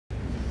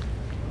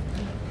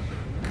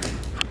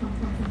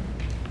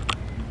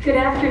Good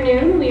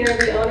afternoon. We are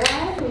the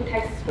ONRI from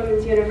Texas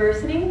Women's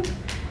University.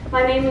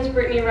 My name is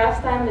Brittany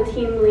Rust. I'm the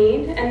team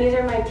lead, and these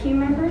are my team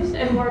members: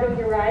 Eduardo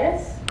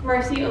Urias,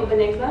 Mercy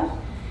Obanigba,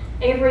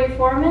 Avery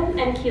Foreman,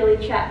 and Keely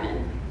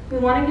Chapman. We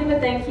want to give a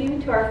thank you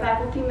to our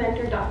faculty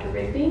mentor, Dr.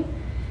 Rigby,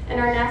 and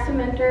our NASA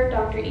mentor,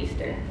 Dr.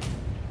 Easter.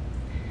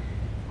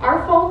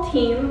 Our fall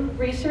team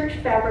researched,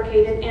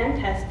 fabricated, and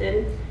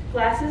tested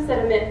glasses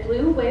that emit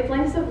blue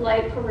wavelengths of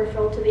light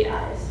peripheral to the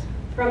eyes.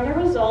 From the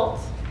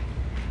results,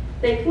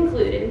 they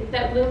concluded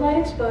that blue light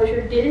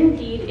exposure did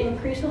indeed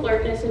increase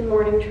alertness in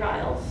morning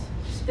trials.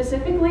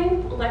 Specifically,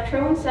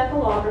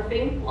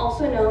 electroencephalography,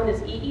 also known as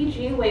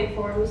EEG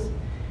waveforms,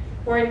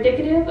 were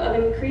indicative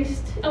of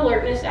increased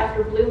alertness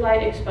after blue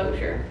light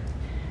exposure.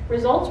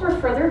 Results were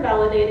further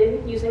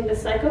validated using the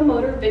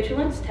psychomotor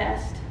vigilance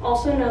test,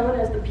 also known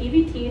as the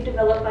PVT,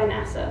 developed by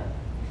NASA.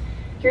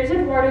 Here's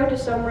Eduardo to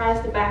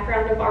summarize the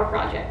background of our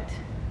project.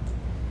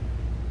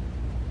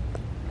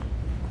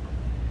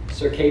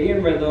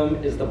 Circadian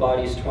rhythm is the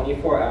body's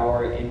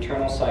 24-hour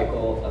internal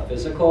cycle of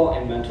physical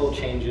and mental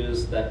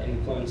changes that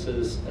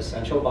influences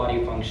essential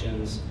body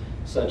functions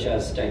such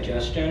as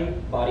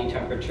digestion, body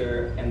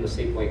temperature, and the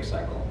sleep-wake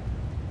cycle.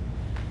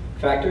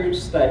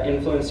 Factors that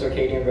influence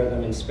circadian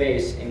rhythm in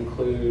space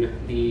include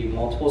the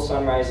multiple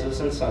sunrises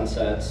and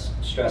sunsets,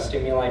 stress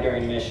stimuli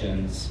during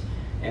missions,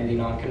 and the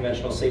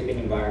non-conventional sleeping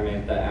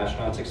environment that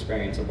astronauts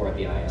experience aboard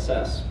the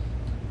ISS.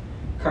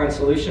 Current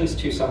solutions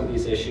to some of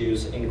these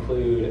issues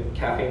include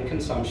caffeine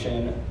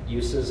consumption,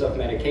 uses of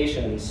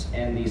medications,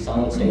 and the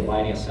solid-state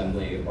lighting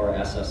assembly, or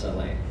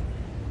SSLA.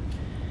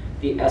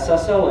 The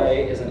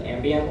SSLA is an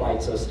ambient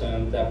light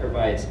system that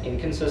provides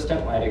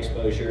inconsistent light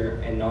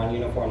exposure and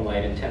non-uniform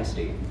light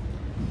intensity.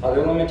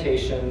 Other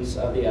limitations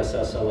of the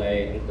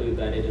SSLA include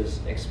that it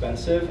is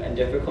expensive and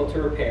difficult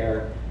to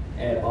repair,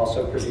 and it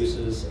also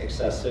produces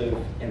excessive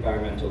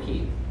environmental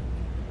heat.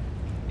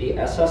 The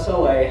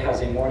SSLA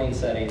has a morning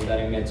setting that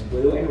emits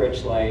blue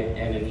enriched light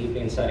and an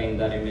evening setting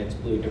that emits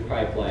blue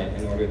deprived light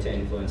in order to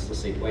influence the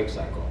sleep-wake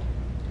cycle.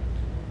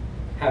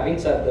 Having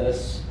said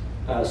this,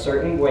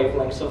 certain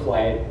wavelengths of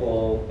light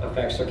will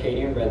affect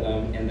circadian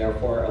rhythm and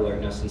therefore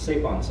alertness and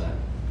sleep onset.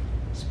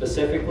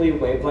 Specifically,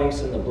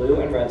 wavelengths in the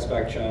blue and red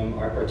spectrum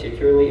are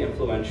particularly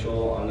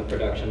influential on the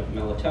production of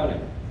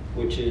melatonin,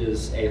 which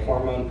is a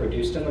hormone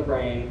produced in the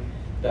brain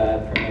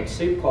that promotes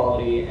sleep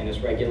quality and is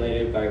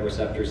regulated by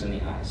receptors in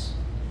the eyes.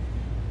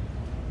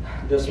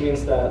 This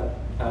means that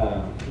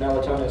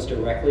melatonin is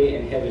directly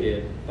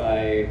inhibited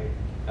by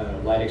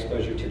light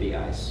exposure to the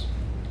eyes.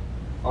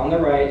 On the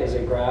right is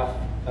a graph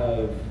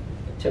of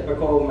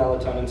typical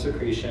melatonin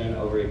secretion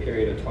over a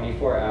period of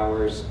 24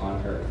 hours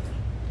on Earth.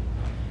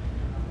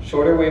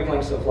 Shorter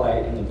wavelengths of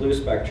light in the blue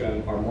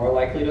spectrum are more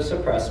likely to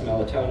suppress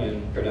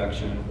melatonin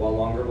production, while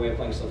longer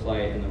wavelengths of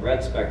light in the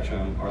red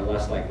spectrum are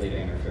less likely to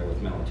interfere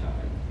with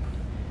melatonin.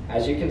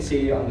 As you can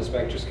see on the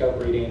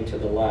spectroscope reading to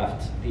the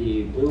left,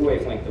 the blue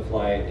wavelength of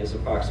light is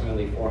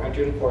approximately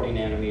 440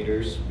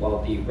 nanometers,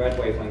 while the red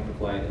wavelength of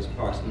light is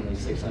approximately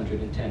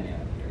 610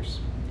 nanometers.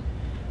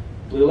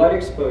 Blue light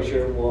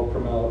exposure will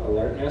promote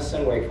alertness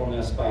and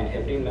wakefulness by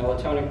inhibiting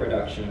melatonin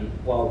production,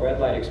 while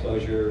red light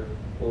exposure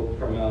will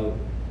promote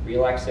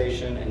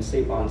relaxation and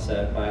sleep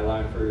onset by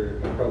allowing for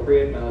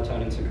appropriate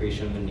melatonin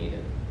secretion when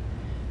needed.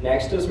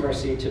 Next is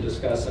Mercy to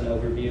discuss an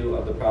overview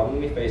of the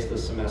problem we faced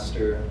this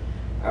semester,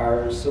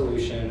 our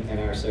solution, and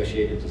our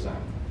associated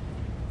design.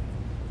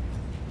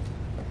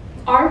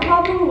 Our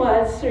problem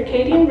was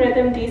circadian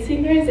rhythm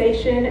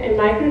desynchronization and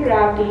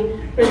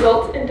microgravity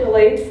results in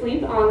delayed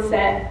sleep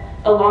onset,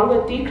 along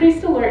with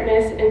decreased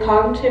alertness and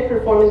cognitive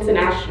performance in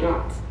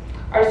astronauts.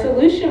 Our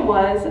solution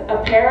was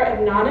a pair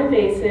of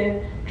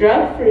non-invasive,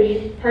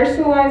 drug-free,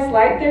 personalized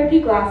light therapy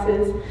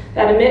glasses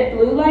that emit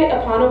blue light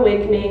upon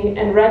awakening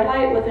and red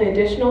light with an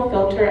additional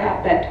filter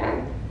at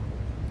bedtime.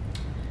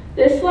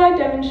 This slide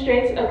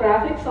demonstrates a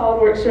graphic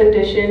SolidWorks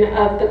rendition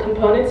of the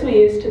components we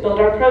used to build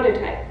our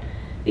prototype.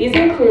 These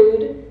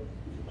include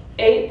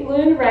 8 blue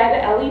and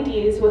red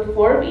LEDs with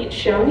 4 of each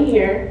shown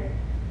here,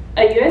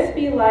 a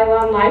USB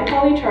Nylon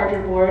Li-Poly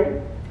charger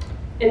board,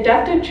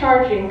 inductive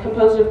charging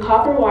composed of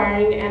copper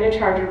wiring and a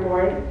charger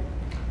board,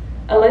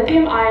 a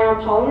lithium-ion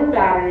polymer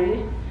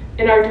battery,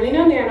 an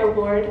Arduino Nano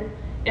board,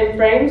 and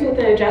frames with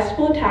an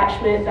adjustable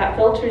attachment that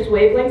filters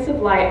wavelengths of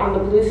light on the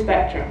blue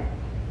spectrum.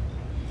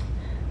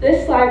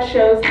 This slide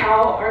shows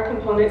how our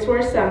components were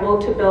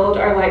assembled to build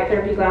our light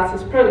therapy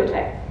glasses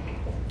prototype.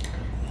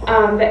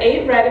 The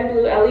 8 red and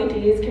blue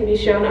LEDs can be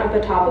shown at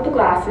the top of the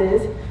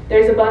glasses.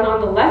 There's a button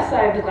on the left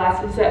side of the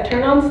glasses that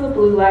turn on the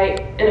blue light,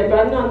 and a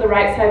button on the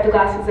right side of the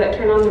glasses that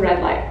turn on the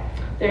red light.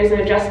 There's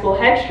an adjustable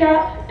head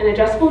strap, an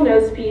adjustable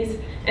nose piece,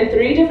 and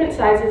 3 different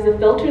sizes of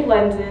filtered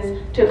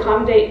lenses to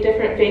accommodate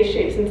different face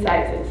shapes and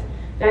sizes.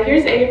 Now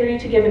here's Avery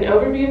to give an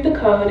overview of the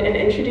code and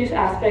introduce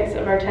aspects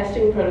of our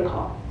testing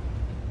protocol.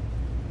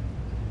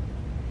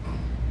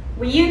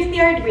 We used the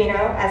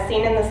Arduino, as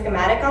seen in the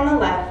schematic on the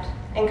left,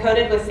 and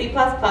coded with C++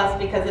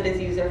 because it is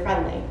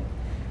user-friendly.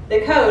 The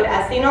code,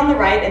 as seen on the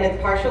right in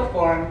its partial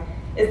form,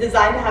 is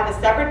designed to have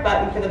a separate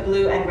button for the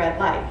blue and red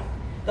light.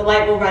 The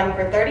light will run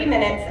for 30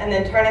 minutes and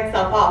then turn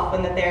itself off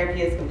when the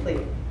therapy is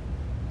complete.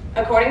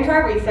 According to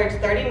our research,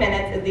 30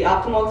 minutes is the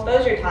optimal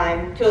exposure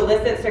time to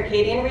elicit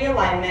circadian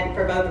realignment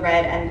for both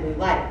red and blue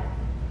light.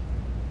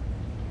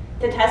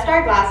 To test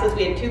our glasses,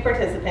 we had 2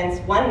 participants,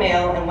 1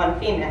 male and 1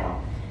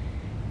 female.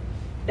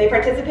 They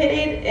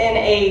participated in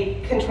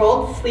a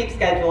controlled sleep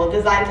schedule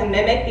designed to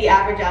mimic the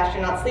average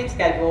astronaut sleep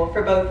schedule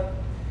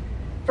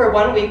for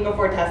 1 week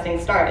before testing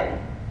started.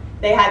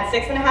 They had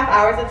 6.5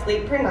 hours of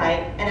sleep per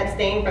night and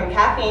abstained from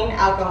caffeine,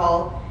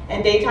 alcohol,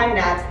 and daytime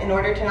naps in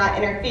order to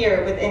not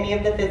interfere with any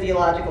of the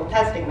physiological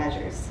testing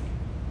measures.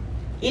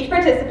 Each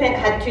participant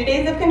had 2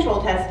 days of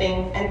control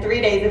testing and 3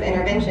 days of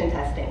intervention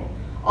testing.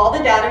 All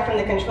the data from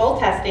the control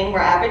testing were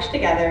averaged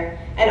together,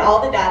 and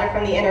all the data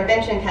from the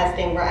intervention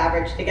testing were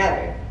averaged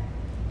together.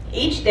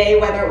 Each day,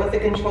 whether it was a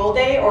control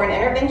day or an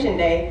intervention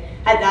day,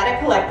 had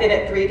data collected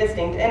at 3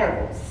 distinct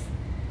intervals.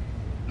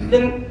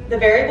 The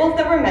variables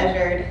that were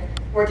measured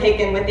were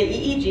taken with the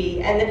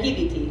EEG and the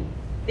PVT.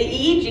 The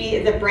EEG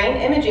is a brain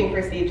imaging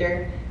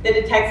procedure that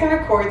detects and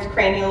records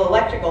cranial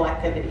electrical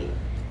activity,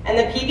 and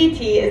the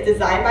PVT is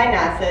designed by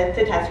NASA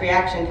to test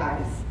reaction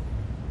times.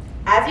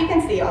 As you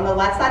can see on the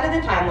left side of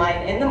the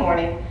timeline, in the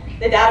morning,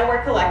 the data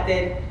were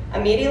collected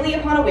immediately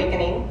upon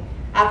awakening,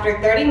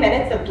 after 30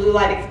 minutes of blue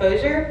light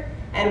exposure,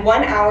 and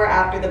 1 hour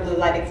after the blue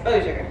light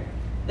exposure.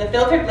 The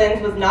filtered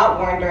lens was not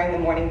worn during the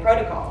morning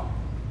protocol.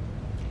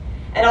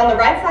 And on the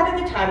right side of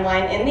the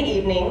timeline, in the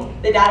evening,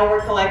 the data were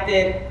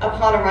collected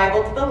upon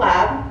arrival to the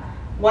lab,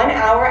 1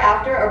 hour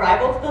after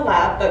arrival to the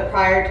lab, but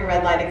prior to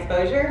red light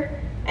exposure,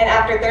 and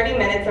after 30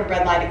 minutes of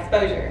red light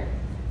exposure.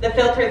 The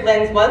filtered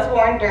lens was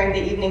worn during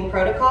the evening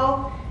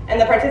protocol, and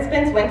the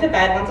participants went to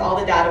bed once all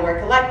the data were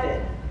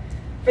collected.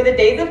 For the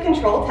days of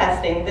control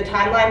testing, the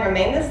timeline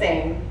remained the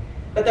same,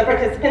 but the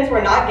participants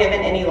were not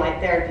given any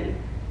light therapy.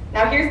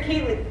 Now here's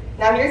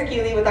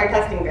Keely with our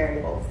testing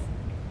variables.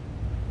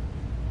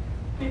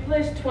 We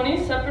placed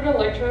 20 separate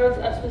electrodes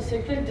at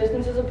specific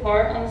distances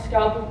apart on the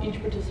scalp of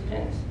each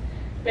participant.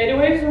 Beta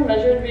waves were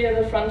measured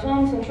via the frontal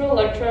and central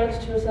electrodes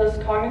to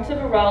assess cognitive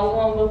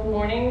arousal in both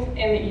mornings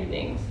and the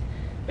evenings.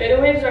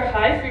 Beta waves are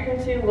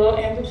high-frequency,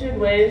 low-amplitude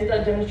waves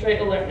that demonstrate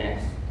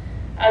alertness.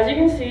 As you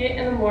can see,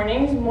 in the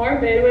mornings, more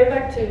beta wave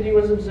activity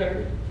was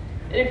observed.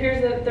 It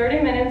appears that 30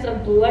 minutes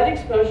of blue light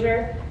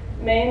exposure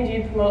may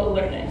indeed promote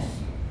alertness.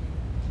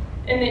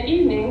 In the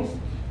evenings,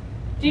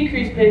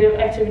 decreased beta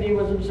activity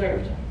was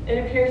observed.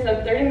 It appears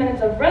that 30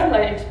 minutes of red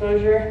light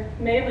exposure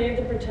may lead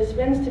the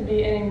participants to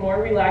be in a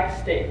more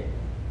relaxed state.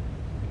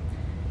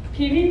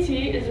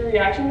 PVT is a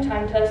reaction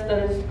time test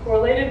that is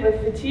correlated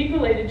with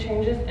fatigue-related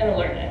changes in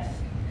alertness.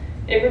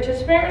 A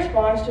participant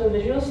responds to a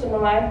visual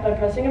stimuli by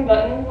pressing a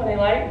button when a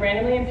light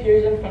randomly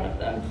appears in front of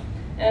them,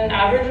 and an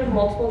average of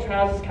multiple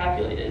trials is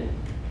calculated.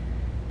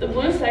 The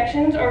blue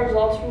sections are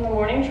results from the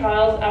morning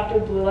trials after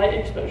blue light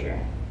exposure.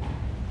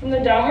 From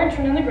the downward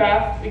trend in the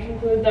graph, we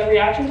conclude that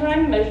reaction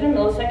time measured in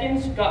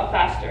milliseconds got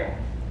faster,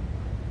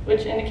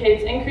 which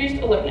indicates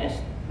increased alertness.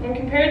 When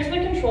compared to the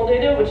control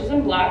data, which is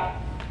in black,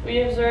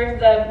 we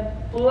observed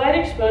that blue light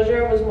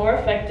exposure was more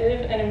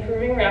effective in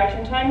improving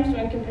reaction times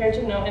when compared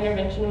to no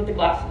intervention with the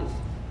glasses.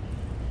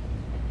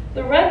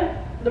 The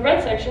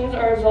red sections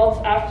are results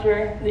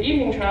after the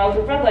evening trials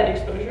of red light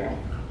exposure.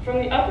 From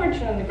the upward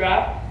trend in the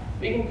graph,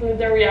 we conclude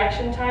that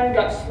reaction time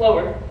got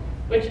slower,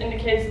 which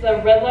indicates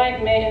that red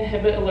light may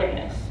inhibit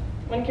alertness.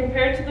 When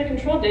compared to the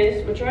control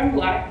days, which are in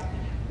black,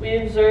 we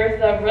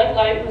observed that red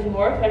light was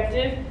more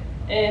effective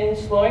in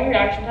slowing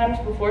reaction times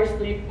before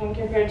sleep when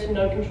compared to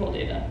no control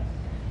data.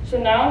 So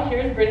now,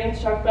 here's Brittany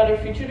to talk about our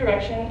future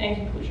direction and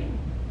conclusion.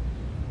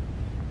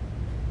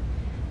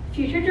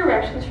 Future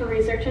directions for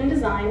research and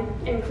design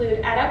include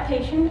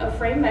adaptation of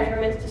frame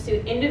measurements to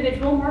suit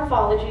individual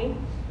morphology,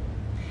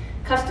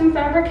 custom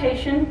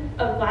fabrication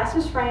of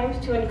glasses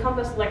frames to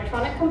encompass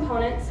electronic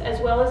components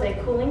as well as a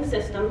cooling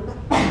system,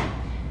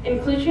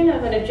 inclusion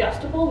of an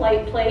adjustable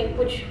light plate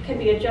which can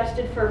be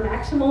adjusted for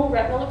maximal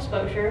retinal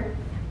exposure,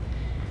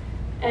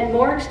 and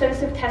more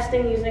extensive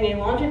testing using a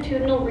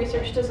longitudinal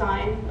research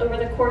design over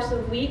the course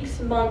of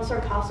weeks, months, or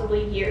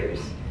possibly years.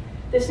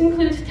 This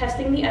includes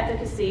testing the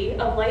efficacy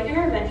of light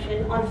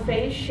intervention on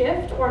phase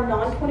shift or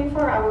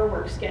non-24-hour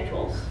work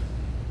schedules.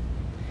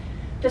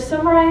 To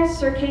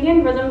summarize,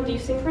 circadian rhythm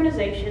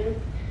desynchronization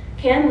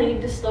can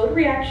lead to slowed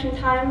reaction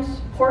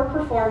times, poor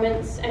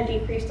performance, and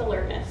decreased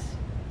alertness.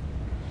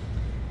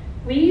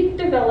 We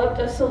developed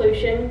a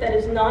solution that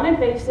is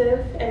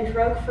non-invasive and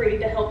drug-free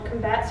to help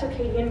combat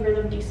circadian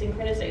rhythm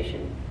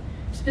desynchronization.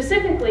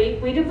 Specifically,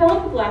 we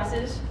developed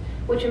glasses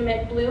which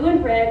emit blue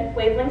and red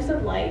wavelengths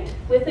of light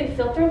with a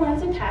filter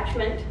lens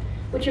attachment,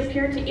 which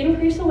appear to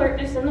increase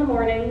alertness in the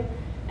morning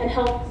and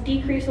help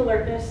decrease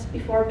alertness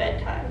before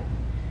bedtime.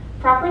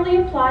 Properly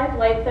applied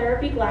light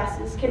therapy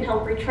glasses can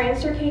help retrain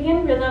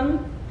circadian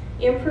rhythm,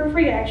 improve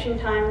reaction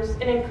times,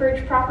 and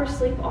encourage proper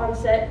sleep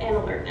onset and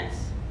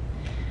alertness.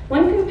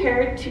 When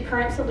compared to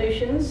current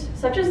solutions,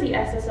 such as the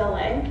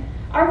SSLA,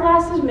 our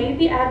glasses may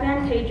be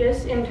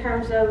advantageous in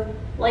terms of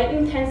light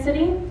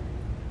intensity,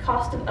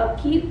 cost of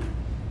upkeep,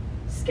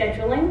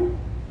 scheduling,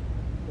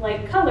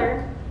 like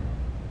color,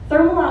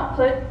 thermal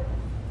output,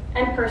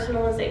 and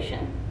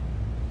personalization.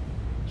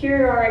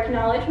 Here are our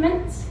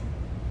acknowledgements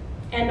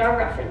and our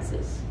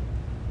references.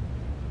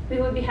 We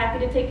would be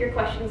happy to take your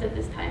questions at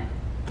this time.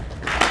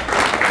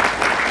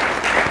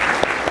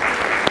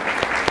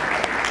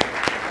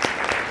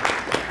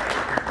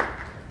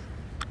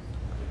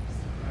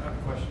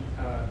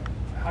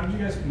 How did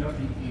you guys conduct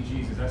the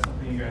EEGs? Is that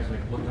something you guys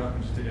looked up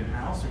and just did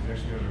in-house, or did you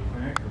actually go to a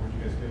clinic, or what did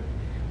you guys do?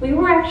 We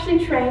were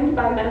actually trained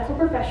by medical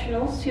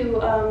professionals who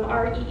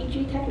are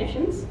EEG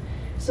technicians.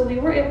 So we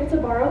were able to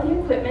borrow the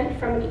equipment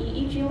from an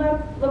EEG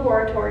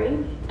laboratory.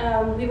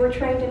 We were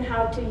trained in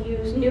how to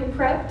use new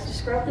prep to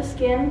scrub the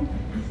skin.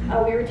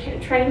 We were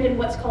trained in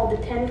what's called the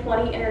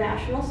 1020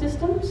 International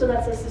System. So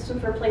that's a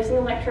system for placing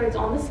electrodes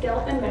on the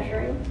scalp and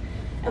measuring.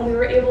 And we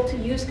were able to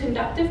use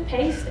conductive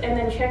paste and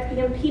then check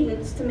the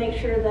impedance to make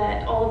sure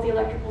that all of the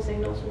electrical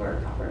signals were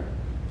proper.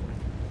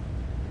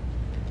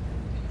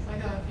 So I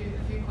got a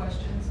few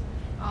questions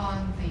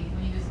on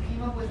when you just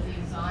came up with the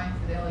design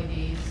for the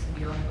LEDs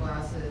beyond the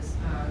glasses,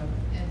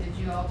 and did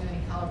you all do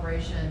any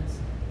calibrations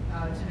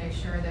to make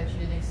sure that you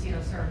didn't exceed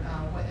a certain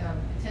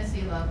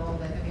intensity level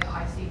that could be an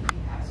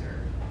ICP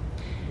hazard?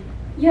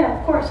 Yeah,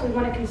 of course, we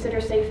want to consider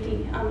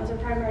safety as a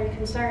primary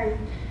concern.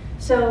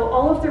 So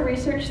all of the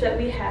research that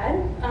we had,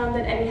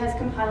 that Eddie has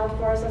compiled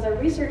for us as our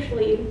research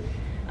lead,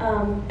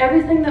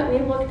 everything that we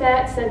looked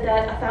at said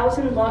that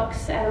 1,000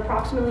 lux at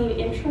approximately an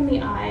inch from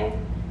the eye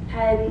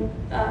had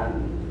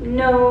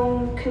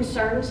no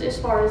concerns as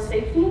far as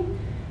safety.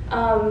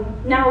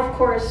 Now, of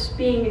course,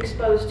 being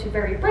exposed to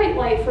very bright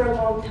light for a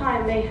long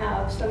time may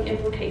have some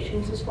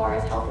implications as far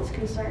as health is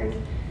concerned.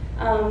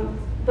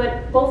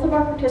 But both of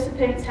our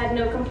participants had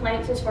no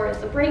complaints as far as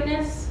the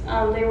brightness.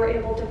 They were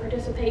able to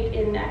participate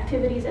in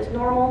activities as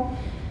normal.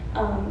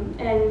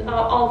 And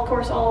of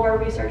course, all of our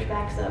research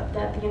backs up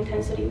that the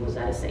intensity was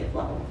at a safe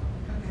level.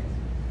 Okay.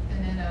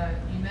 And then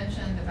you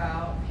mentioned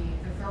about the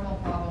thermal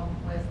problem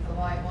with the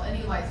light. Well,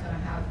 any light's going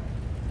to have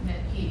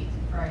net heat,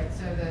 right?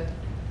 So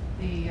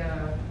the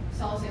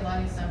solid-state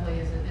lighting assembly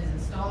is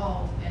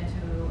installed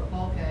into a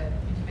bulkhead,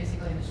 into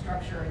basically the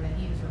structure, and the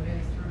heat is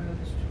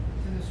removed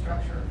through the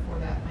structure for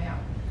that lamp.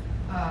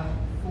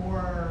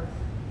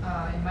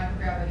 In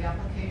microgravity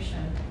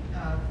application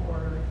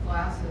for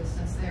glasses,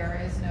 since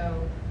there is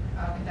no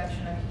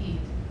conduction of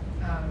heat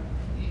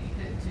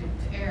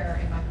to air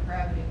in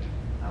microgravity,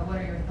 what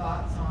are your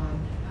thoughts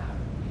on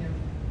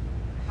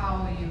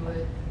how you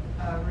would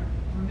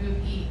remove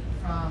heat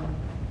from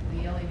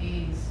the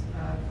LEDs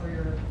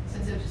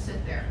since it would just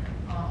sit there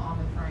on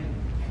the frame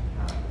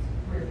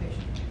for your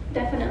patient?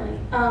 Definitely.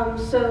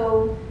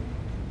 So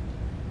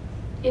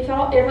if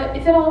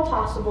at all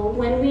possible,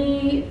 when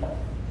we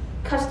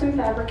custom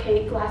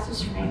fabricate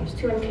glasses frames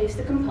to encase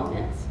the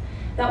components,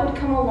 that would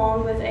come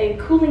along with a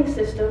cooling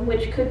system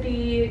which could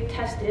be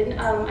tested.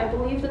 I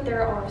believe that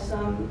there are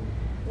some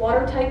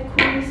water-type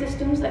cooling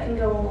systems that can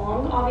go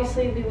along.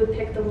 Obviously, we would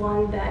pick the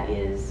one that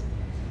is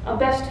a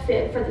best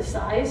fit for the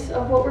size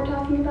of what we're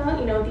talking about.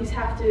 You know, these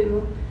have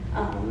to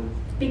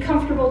be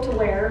comfortable to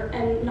wear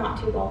and not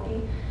too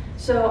bulky.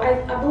 So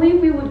I believe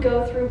we would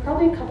go through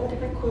probably a couple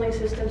different cooling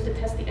systems to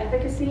test the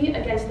efficacy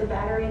against the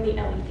battery and the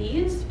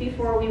LEDs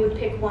before we would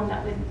pick one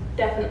that would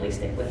definitely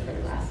stick with for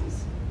the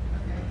glasses.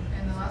 Okay,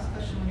 and the last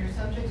question, when your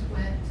subjects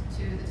went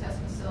to the test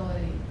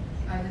facility,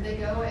 did they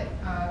go at,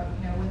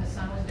 when the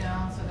sun was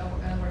down, so that,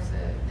 in other words,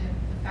 the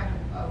fact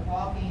of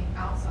walking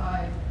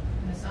outside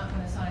when the sun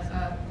is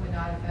up would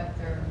not affect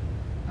their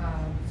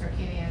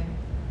circadian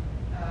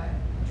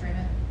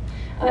treatment?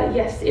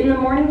 Yes, in the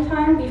morning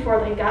time before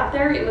they got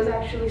there, it was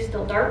actually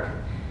still dark.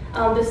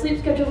 The sleep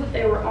schedule that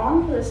they were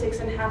on for the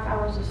 6.5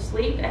 hours of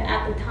sleep, and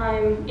at the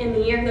time in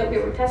the year that we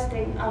were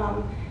testing,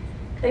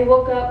 they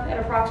woke up at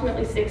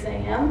approximately 6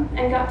 a.m.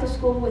 and got to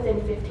school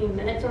within 15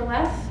 minutes or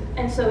less,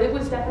 and so it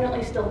was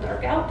definitely still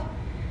dark out.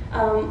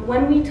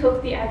 When we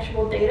took the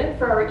actual data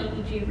for our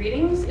EEG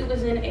readings, it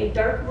was in a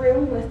dark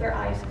room with their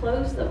eyes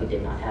closed, that we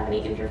did not have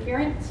any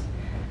interference.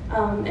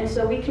 And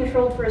so we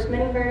controlled for as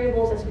many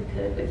variables as we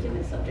could with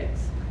human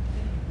subjects.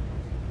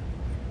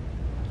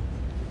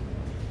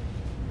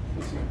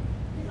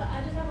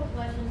 I just have a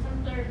question,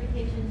 some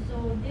clarification.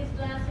 So these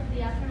glasses,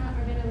 the astronaut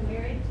are going to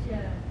wear it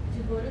to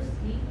go to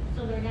sleep,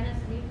 so they're going to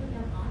sleep with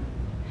them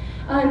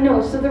on?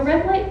 No, so the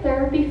red light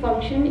therapy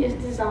function is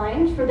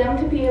designed for them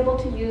to be able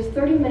to use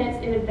 30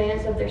 minutes in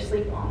advance of their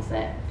sleep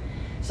onset.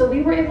 So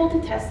we were able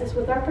to test this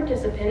with our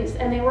participants,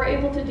 and they were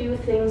able to do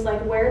things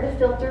like wear the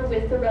filter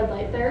with the red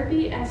light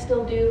therapy and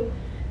still do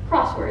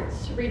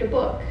crosswords, read a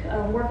book,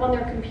 work on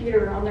their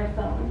computer or on their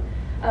phone.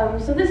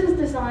 So this is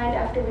designed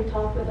after we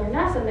talked with our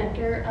NASA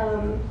mentor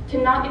to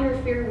not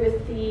interfere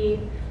with the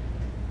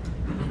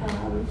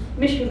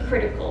mission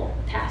critical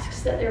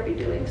tasks that they'll be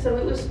doing. So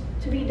it was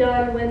to be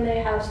done when they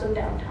have some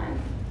downtime.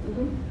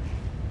 Mm-hmm.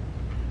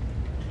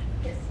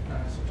 Yes.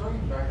 So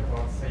talking back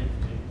about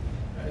safety,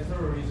 is there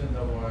a reason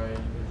though why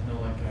there's no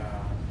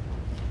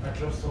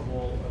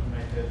adjustable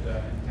automated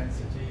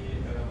intensity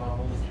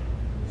levels?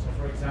 So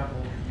for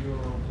example, your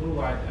blue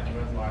light and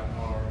red light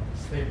are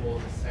stable,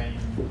 the same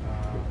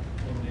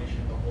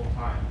illumination the whole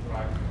time,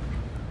 right?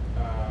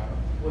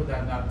 Would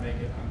that not make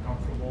it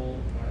uncomfortable?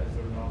 Is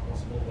there no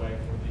possible way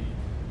for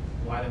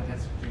the light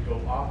intensity to go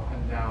up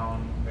and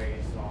down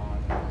based on,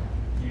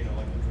 you know,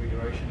 like the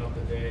duration of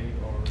the day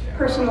or the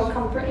Personal hours?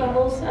 comfort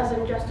levels as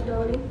in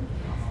adjustability.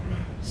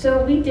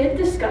 So we did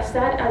discuss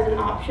that as an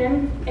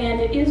option,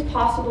 and it is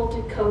possible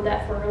to code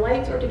that for our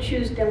lights or to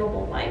choose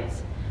dimmable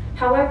lights.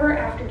 However,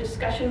 after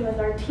discussion with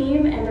our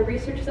team and the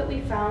research that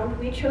we found,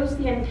 we chose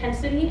the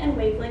intensity and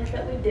wavelength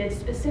that we did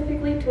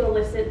specifically to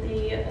elicit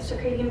the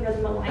circadian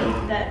rhythm of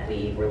light that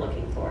we were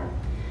looking for.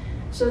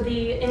 So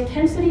the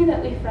intensity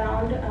that we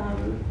found,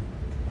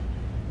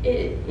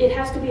 it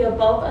has to be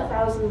above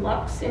 1,000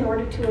 lux in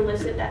order to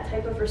elicit that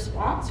type of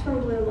response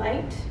from blue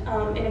light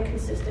in a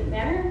consistent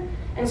manner.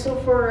 And so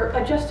for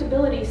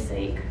adjustability's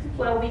sake,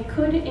 while we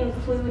could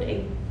include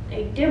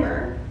a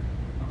dimmer,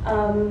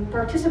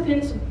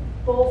 participants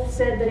both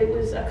said that it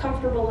was a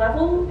comfortable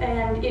level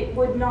and it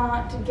would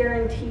not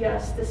guarantee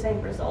us the same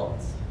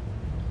results.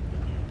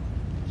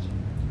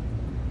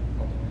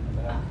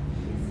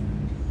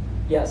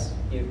 Yes,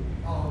 you.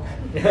 Oh,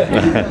 okay.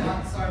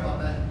 Sorry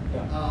about that.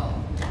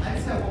 I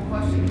just have one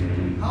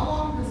question. How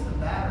long does the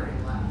battery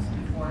last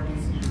before it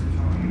needs to be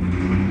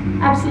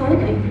recharged?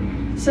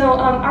 Absolutely. So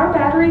our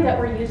battery that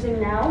we're using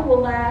now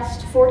will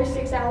last 4 to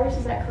 6 hours,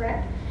 is that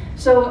correct?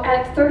 So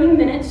at 30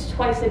 minutes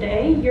twice a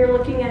day, you're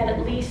looking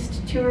at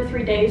least 2 or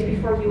 3 days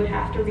before you would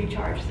have to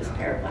recharge this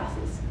pair of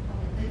glasses.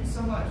 Thank you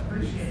so much.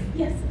 Appreciate it.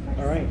 Yes, of course.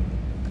 All right.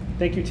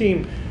 Thank you,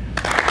 team.